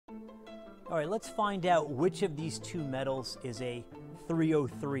All right, let's find out which of these two metals is a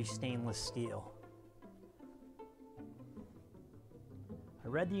 303 stainless steel. I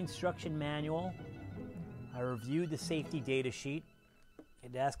read the instruction manual. I reviewed the safety data sheet.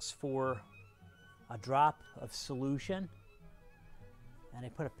 It asks for a drop of solution, and I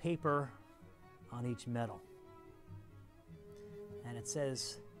put a paper on each metal. And it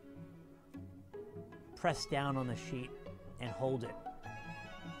says, press down on the sheet and hold it.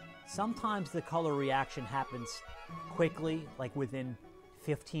 Sometimes the color reaction happens quickly, like within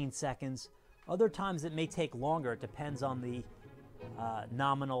 15 seconds. Other times it may take longer. It depends on the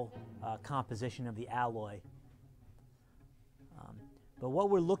nominal composition of the alloy. But what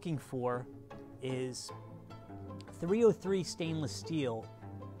we're looking for is 303 stainless steel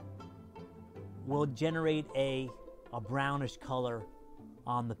will generate a brownish color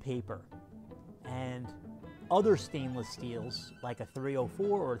on the paper. And other stainless steels, like a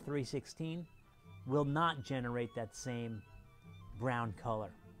 304 or a 316, will not generate that same brown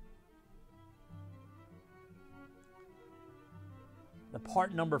color. The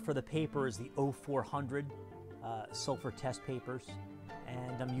part number for the paper is the 0400 sulfur test papers,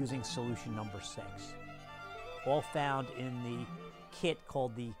 and I'm using solution number 6. All found in the kit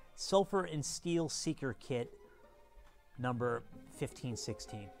called the Sulfur and Steel Seeker Kit number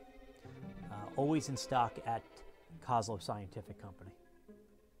 1516. Always in stock at Koslow Scientific Company.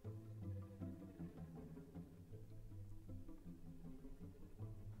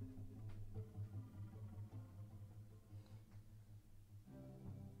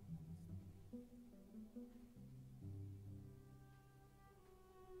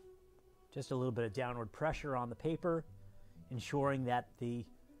 Just a little bit of downward pressure on the paper, ensuring that the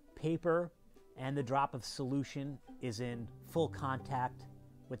paper and the drop of solution is in full contact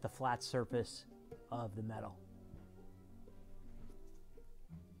with the flat surface of the metal.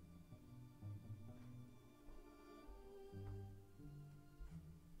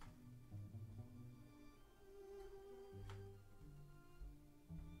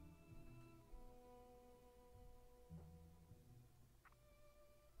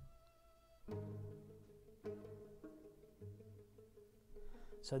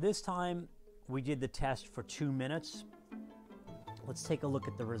 So this time we did the test for 2 minutes. Let's take a look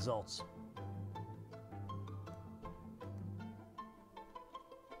at the results.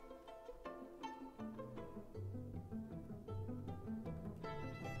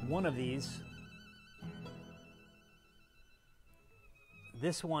 One of these,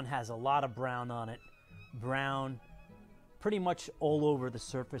 this one has a lot of brown on it. Brown pretty much all over the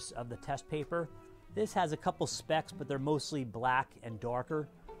surface of the test paper. This has a couple specks, but they're mostly black and darker.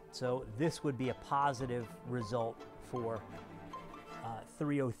 So this would be a positive result for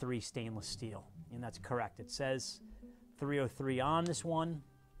 303 stainless steel. And that's correct. It says 303 on this one.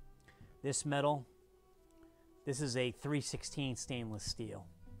 This metal, this is a 316 stainless steel.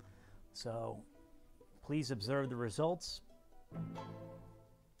 So please observe the results.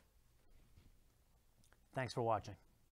 Thanks for watching.